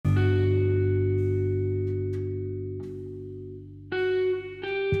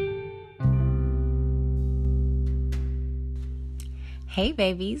Hey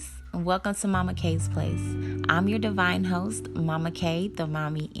babies, welcome to Mama K's Place. I'm your divine host, Mama K, the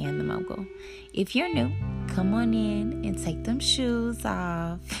mommy and the mogul. If you're new, come on in and take them shoes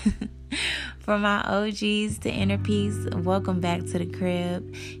off. For my OGs, the inner peace, welcome back to the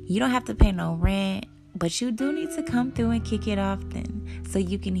crib. You don't have to pay no rent, but you do need to come through and kick it often so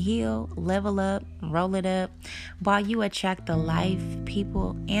you can heal, level up, roll it up, while you attract the life,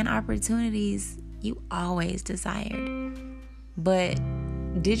 people, and opportunities you always desired. But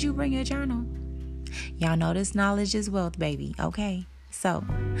did you bring your journal? Y'all know this knowledge is wealth, baby. Okay. So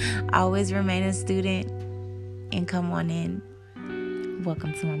always remain a student and come on in.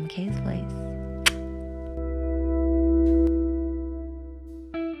 Welcome to Mama K's Place.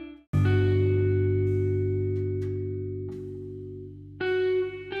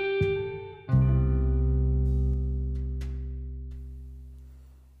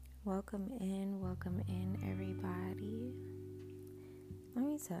 Welcome in, everybody. Let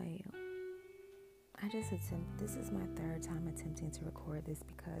me tell you, this is my third time attempting to record this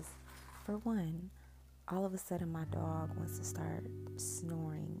because, for one, all of a sudden my dog wants to start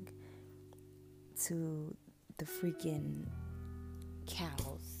snoring to the freaking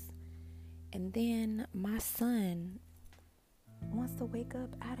cows. And then my son wants to wake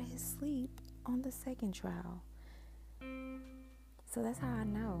up out of his sleep on the second trial. So that's how I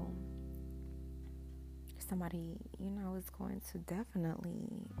know somebody, is going to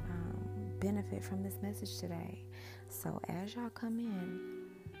definitely benefit from this message today. So as y'all come in,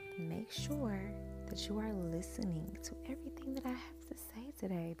 make sure that you are listening to everything that I have to say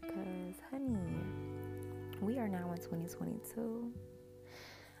today because, honey, we are now in 2022.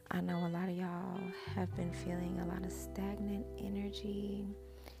 I know a lot of y'all have been feeling a lot of stagnant energy,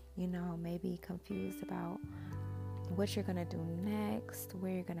 maybe confused about what you're going to do next,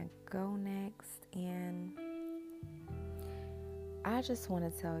 where you're going to go next. And I just want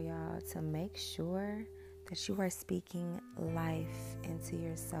to tell y'all to make sure that you are speaking life into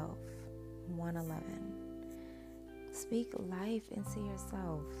yourself. 111. Speak life into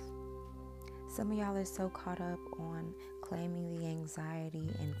yourself. Some of y'all are so caught up on claiming the anxiety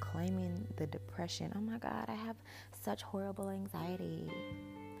and claiming the depression. Oh my God, I have such horrible anxiety.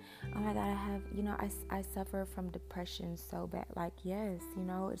 Oh my God, I suffer from depression so bad. Like, yes,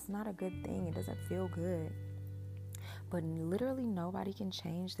 it's not a good thing. It doesn't feel good. But literally nobody can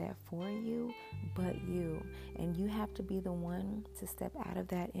change that for you but you. And you have to be the one to step out of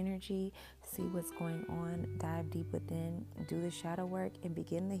that energy, see what's going on, dive deep within, do the shadow work, and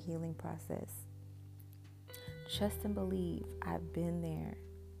begin the healing process. Trust and believe. I've been there.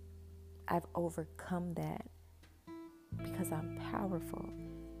 I've overcome that because I'm powerful.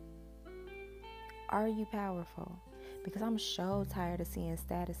 Are you powerful? Because I'm so tired of seeing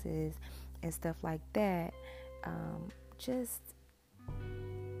statuses and stuff like that. Just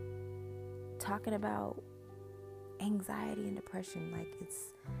talking about anxiety and depression like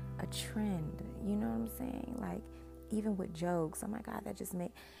it's a trend. You know what I'm saying? Like, even with jokes, oh my God,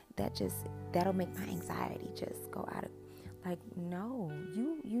 that'll make my anxiety just go out of, like, no,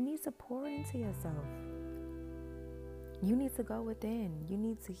 you need to pour into yourself. You need to go within. You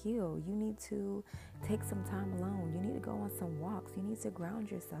need to heal. You need to take some time alone. You need to go on some walks. You need to ground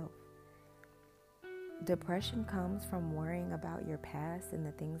yourself. Depression comes from worrying about your past and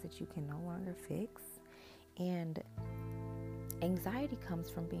the things that you can no longer fix. And anxiety comes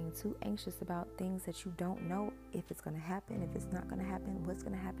from being too anxious about things that you don't know if it's going to happen, if it's not going to happen, what's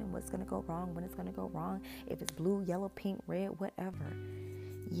going to happen, what's going to go wrong, when it's going to go wrong, if it's blue, yellow, pink, red, whatever.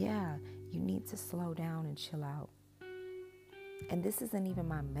 Yeah, you need to slow down and chill out. And this isn't even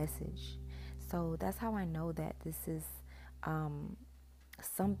my message. So that's how I know that this is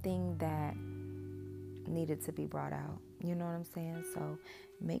something that needed to be brought out. You know what I'm saying? So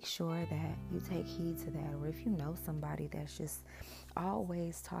make sure that you take heed to that. Or if you know somebody that's just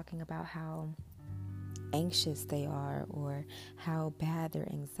always talking about how anxious they are, or how bad their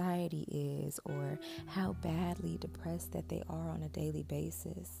anxiety is, or how badly depressed that they are on a daily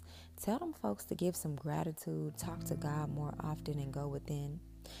basis, tell them folks to give some gratitude, talk to God more often and go within,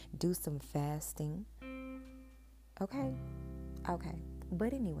 do some fasting. Okay.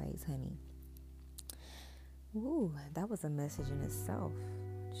 But anyways, honey, that was a message in itself,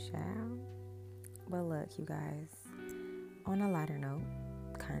 child. But look, you guys, on a lighter note,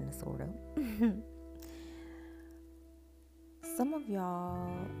 kind of, sort of, some of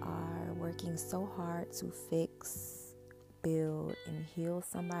y'all are working so hard to fix, build, and heal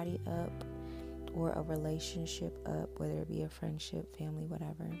somebody up, or a relationship up, whether it be a friendship, family,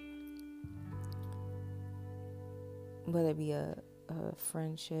 whatever. Whether it be a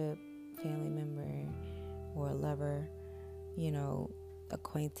friendship, family member, or a lover,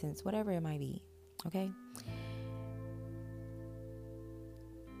 acquaintance, whatever it might be. Okay?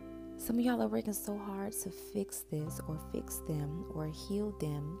 Some of y'all are working so hard to fix this or fix them or heal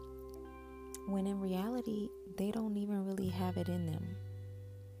them, when in reality, they don't even really have it in them.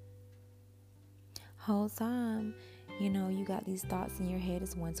 Whole time, you got these thoughts in your head.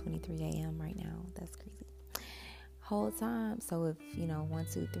 It's 1:23 a.m. right now. That's crazy. Whole time. So if,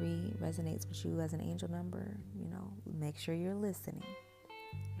 123 resonates with you as an angel number, make sure you're listening.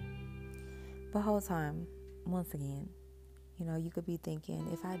 But whole time, once again, you could be thinking,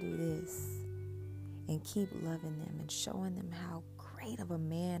 if I do this and keep loving them and showing them how great of a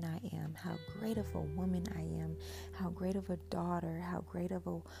man I am, how great of a woman I am, how great of a daughter, how great of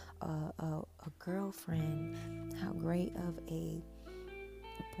a girlfriend, how great of a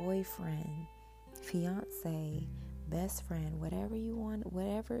boyfriend, fiance, best friend, whatever you want,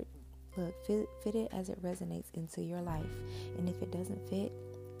 whatever, look, fit it as it resonates into your life. And if it doesn't fit,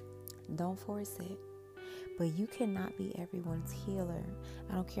 don't force it. But you cannot be everyone's healer.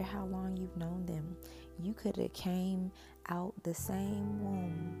 I don't care how long you've known them. You could have came out the same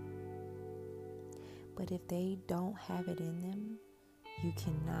womb. But if they don't have it in them, you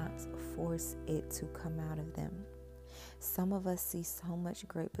cannot force it to come out of them. Some of us see so much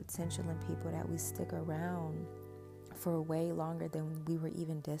great potential in people that we stick around for way longer than we were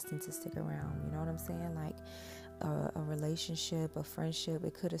even destined to stick around. You know what I'm saying? Like a relationship, a friendship,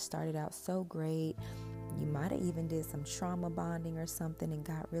 it could have started out so great. You might have even did some trauma bonding or something and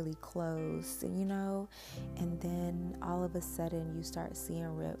got really close, and then all of a sudden you start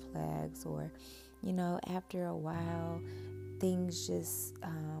seeing red flags, or, after a while, things just,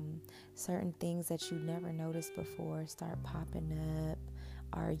 certain things that you never noticed before start popping up,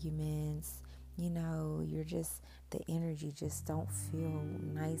 arguments, you're just, the energy just don't feel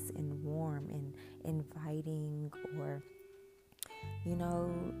nice and warm and inviting, or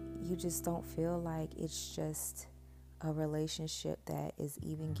you just don't feel like it's just a relationship that is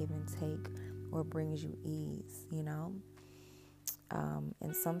even give and take or brings you ease,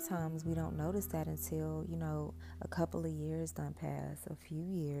 and sometimes we don't notice that until, a couple of years done pass, a few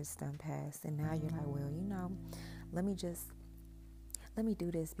years done pass, and now you're like, well, let me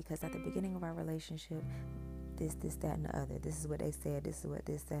do this, because at the beginning of our relationship, this, that, and the other, this is what they said, this is what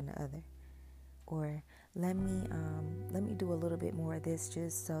this, that, and the other. Or let me do a little bit more of this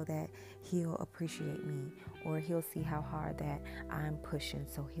just so that he'll appreciate me, or he'll see how hard that I'm pushing,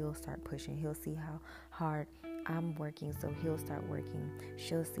 so he'll start pushing. He'll see how hard I'm working, so he'll start working.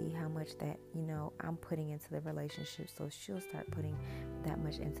 She'll see how much that, I'm putting into the relationship, so she'll start putting that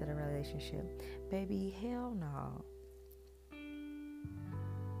much into the relationship. Baby, hell no.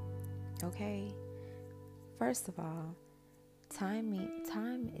 Okay? First of all, time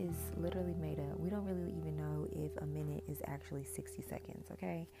is literally made up. We don't really even know if a minute is actually 60 seconds,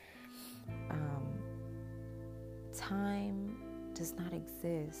 okay? Time does not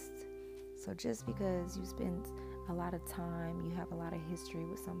exist. So just because you spend a lot of time, you have a lot of history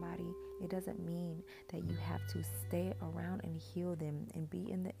with somebody, it doesn't mean that you have to stay around and heal them and be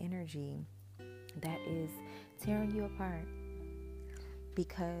in the energy that is tearing you apart.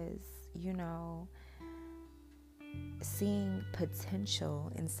 Because, seeing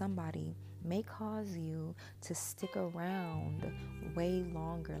potential in somebody may cause you to stick around way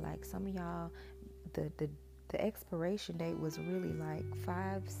longer. Like some of y'all, the expiration date was really like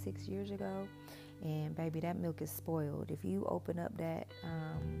 5-6 years ago, and baby, that milk is spoiled. If you open up that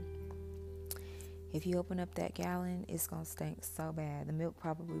gallon, it's gonna stink so bad. The milk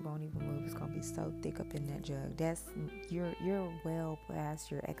probably won't even move. It's gonna be so thick up in that jug. That's you're well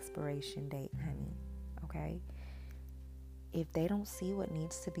past your expiration date, honey. Okay? If they don't see what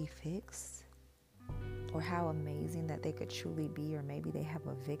needs to be fixed, or how amazing that they could truly be, or maybe they have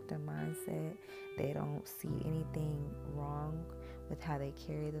a victim mindset, they don't see anything wrong with how they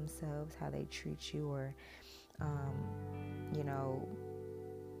carry themselves, how they treat you, or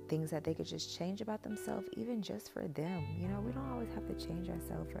things that they could just change about themselves, even just for them. We don't always have to change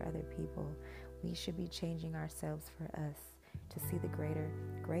ourselves for other people. We should be changing ourselves for us, to see the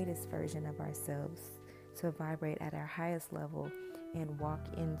greatest version of ourselves, to vibrate at our highest level and walk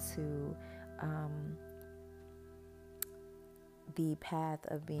into the path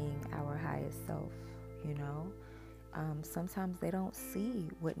of being our highest self. Sometimes they don't see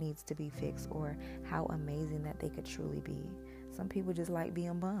what needs to be fixed, or how amazing that they could truly be. Some people just like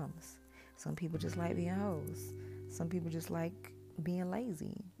being bums. Some people just like being hoes. Some people just like being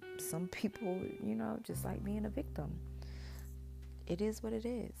lazy. Some people, just like being a victim. It is what it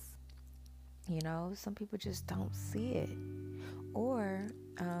is. Some people just don't see it. Or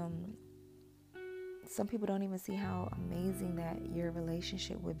some people don't even see how amazing that your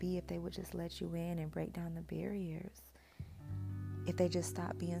relationship would be if they would just let you in and break down the barriers. If they just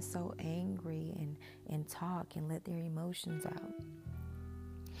stop being so angry and talk and let their emotions out.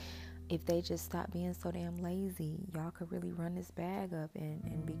 If they just stop being so damn lazy, y'all could really run this bag up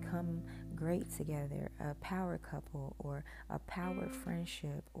and become great together. A power couple, or a power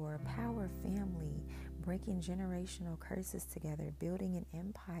friendship, or a power family, breaking generational curses together, building an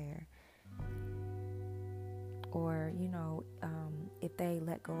empire. Or, if they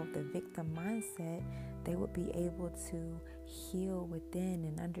let go of the victim mindset, they would be able to heal within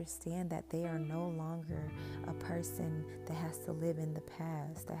and understand that they are no longer a person that has to live in the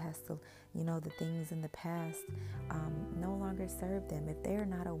past, that has to, the things in the past no longer serve them. If they're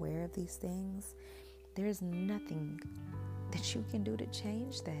not aware of these things, there's nothing that you can do to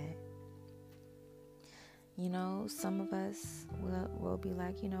change that. Some of us will be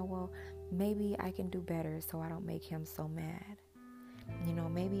like, well, maybe I can do better so I don't make him so mad.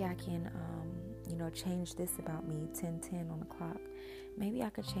 Maybe I can, change this about me, 10:10 on the clock. Maybe I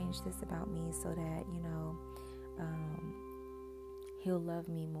could change this about me so that, he'll love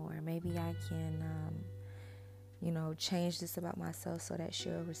me more. Maybe I can, change this about myself so that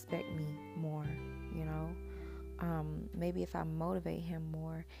she'll respect me more, Maybe if I motivate him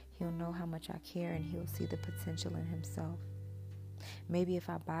more, he'll know how much I care and he'll see the potential in himself. Maybe if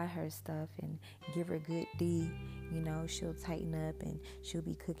I buy her stuff and give her good D, she'll tighten up and she'll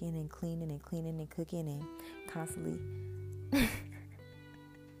be cooking and cleaning and cooking and constantly.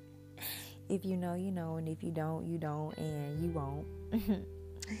 If you know, and if you don't, you don't, and you won't.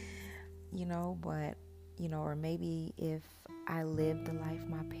 But, or maybe if I live the life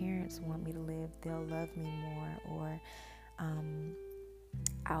my parents want me to live, they'll love me more. Or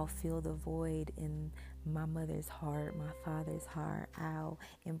I'll fill the void in my mother's heart, my father's heart. I'll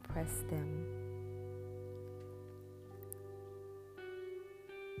impress them.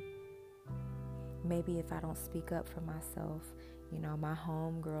 Maybe if I don't speak up for myself, my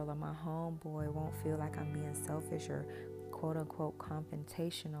homegirl or my homeboy won't feel like I'm being selfish or quote unquote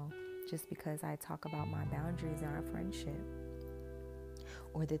confrontational just because I talk about my boundaries in our friendship.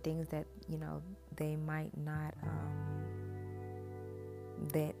 Or the things that, they might not,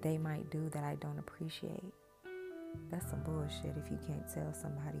 that they might do that I don't appreciate. That's some bullshit if you can't tell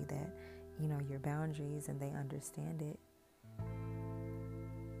somebody that, your boundaries and they understand it.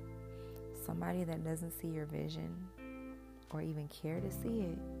 Somebody that doesn't see your vision or even care to see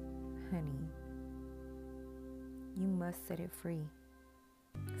it, honey, you must set it free.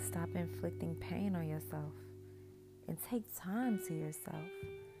 Stop inflicting pain on yourself and take time to yourself.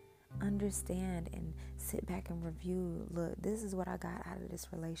 Understand and sit back and review. Look, this is what I got out of this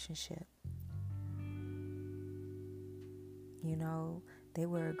relationship. They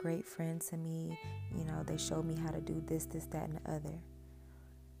were a great friend to me. They showed me how to do this, that, and the other.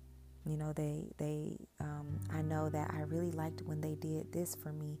 I know that I really liked when they did this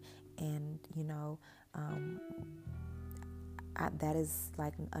for me. And, that is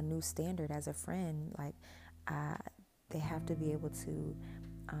like a new standard as a friend. Like, they have to be able to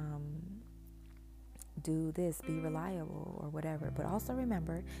do this, be reliable or whatever. But also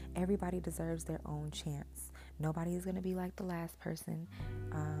remember, everybody deserves their own chance. Nobody is going to be like the last person.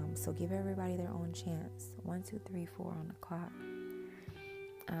 So give everybody their own chance. 1, 2, 3, 4 on the clock.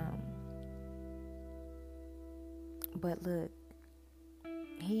 But look,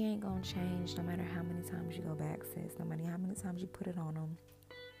 he ain't going to change no matter how many times you go back, sis. No matter how many times you put it on him.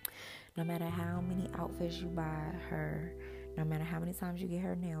 No matter how many outfits you buy her. No matter how many times you get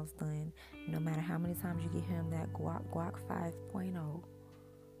her nails done. No matter how many times you get him that Guac 5.0.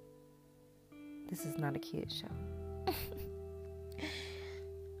 This is not a kid show.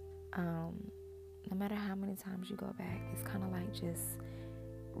 No matter how many times you go back, it's kind of like just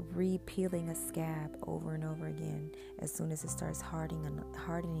repeeling a scab over and over again as soon as it starts hardening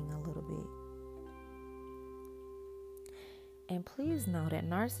a little bit. And please know that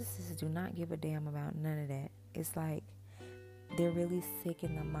narcissists do not give a damn about none of that. It's like they're really sick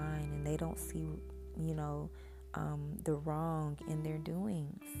in the mind and they don't see, the wrong in their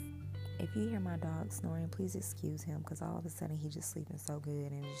doings. If you hear my dog snoring, please excuse him because all of a sudden he's just sleeping so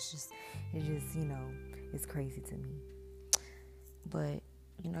good and it's just it's crazy to me. But,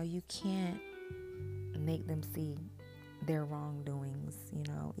 you can't make them see their wrongdoings,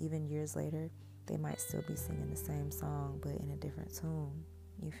 even years later. They might still be singing the same song, but in a different tune.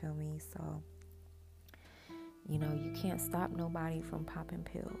 You feel me? So, you can't stop nobody from popping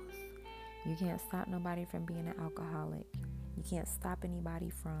pills. You can't stop nobody from being an alcoholic. You can't stop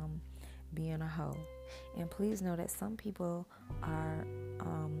anybody from being a hoe. And please know that some people are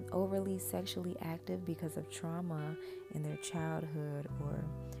overly sexually active because of trauma in their childhood or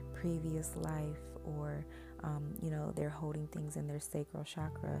previous life, or they're holding things in their sacral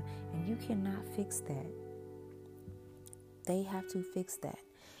chakra, and you cannot fix that. They have to fix that.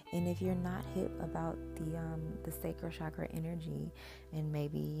 And if you're not hip about the sacral chakra energy, and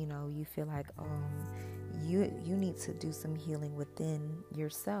maybe you feel like you need to do some healing within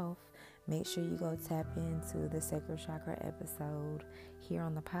yourself, make sure you go tap into the sacral chakra episode here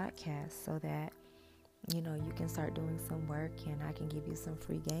on the podcast, so that you can start doing some work, and I can give you some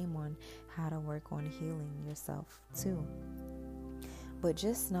free game on how to work on healing yourself too. But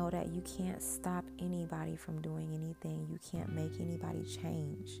just know that you can't stop anybody from doing anything. You can't make anybody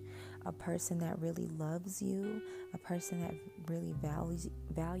change. A person that really loves you, a person that really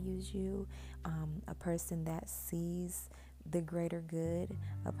values you, a person that sees the greater good,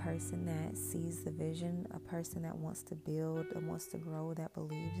 a person that sees the vision, a person that wants to build, that wants to grow, that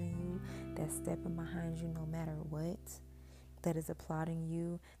believes in you, that's stepping behind you no matter what, that is applauding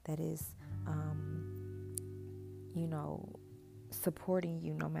you, that is, supporting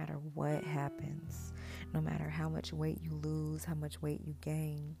you no matter what happens, no matter how much weight you lose, how much weight you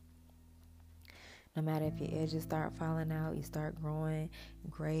gain, no matter if your edges start falling out, you start growing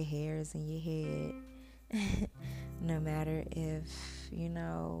gray hairs in your head, no matter if you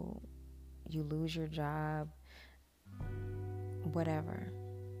lose your job, whatever.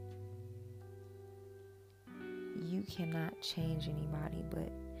 You cannot change anybody, but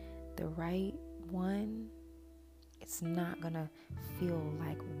the right one, it's not gonna feel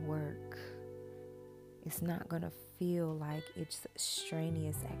like work. It's not gonna feel like it's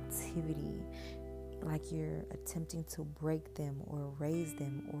strenuous activity, like you're attempting to break them or raise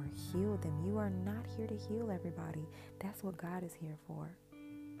them or heal them. You are not here to heal everybody. That's what God is here for.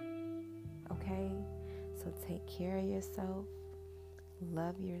 Okay? So take care of yourself.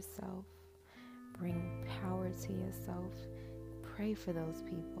 Love yourself. Bring power to yourself. Pray for those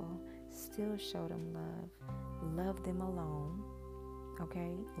people. Still show them love. Love them alone.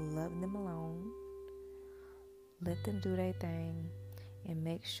 Okay? Love them alone. Let them do their thing. And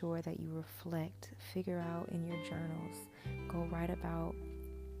make sure that you reflect. Figure out in your journals. Go write about,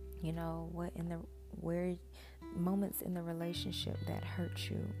 where moments in the relationship that hurt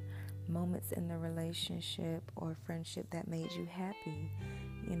you. Moments in the relationship or friendship that made you happy.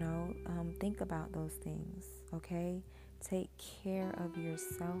 Think about those things. Okay? Take care of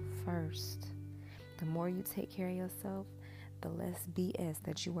yourself first. The more you take care of yourself, the less BS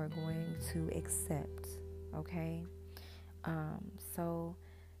that you are going to accept. Okay? So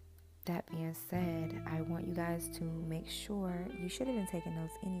that being said, I want you guys to make sure, you should have been taking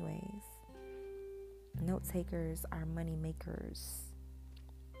notes anyways. Note takers are money makers.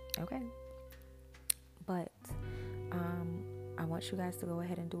 Okay? But I want you guys to go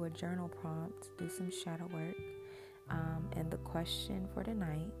ahead and do a journal prompt, do some shadow work. And the question for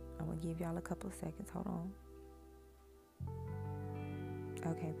tonight, I'm going to give y'all a couple of seconds. Hold on.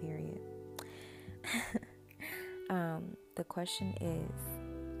 Okay, period. The question is,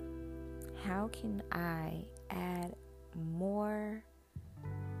 how can I add more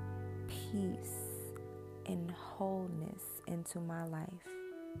peace and wholeness into my life?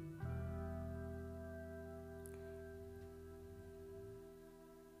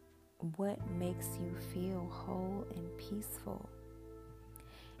 What makes you feel whole and peaceful?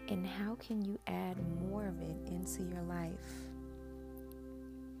 And how can you add more of it into your life?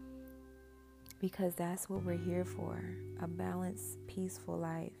 Because that's what we're here for. A balanced, peaceful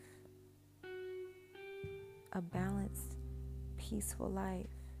life. A balanced, peaceful life.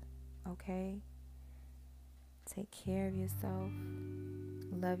 Okay? Take care of yourself.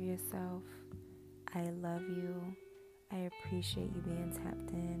 Love yourself. I love you. I appreciate you being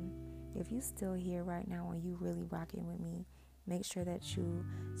tapped in. If you still here right now and you really rocking with me, make sure that you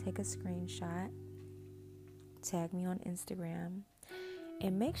take a screenshot, tag me on Instagram,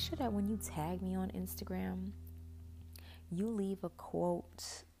 and make sure that when you tag me on Instagram, you leave a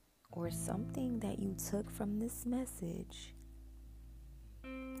quote or something that you took from this message,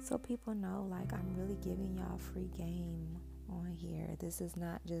 so people know, like, I'm really giving y'all free game on here. This is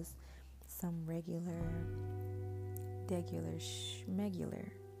not just some regular schmegular.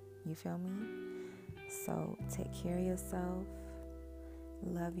 You feel me? So take care of yourself,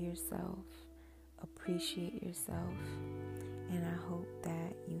 love yourself, appreciate yourself, and I hope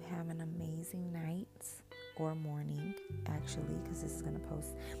that you have an amazing night or morning, actually, because this is going to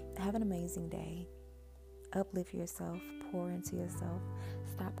post. Have an amazing day. Uplift yourself, pour into yourself.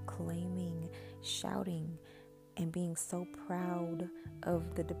 Stop claiming, shouting, and being so proud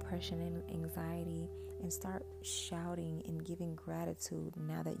of the depression and anxiety, and start shouting and giving gratitude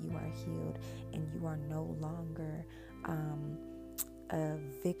now that you are healed and you are no longer a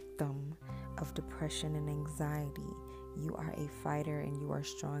victim of depression and anxiety. You are a fighter and you are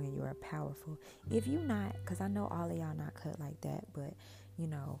strong and you are powerful. If you not, because I know all of y'all not cut like that, but you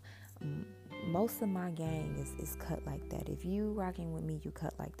know, most of my gang is cut like that. If you rocking with me, you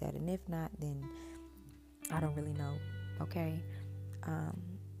cut like that. And if not, then I don't really know. Okay?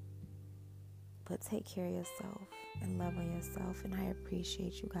 But take care of yourself and love on yourself. And I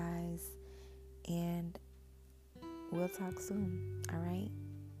appreciate you guys. And we'll talk soon. All right?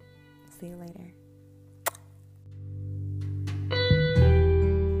 See you later.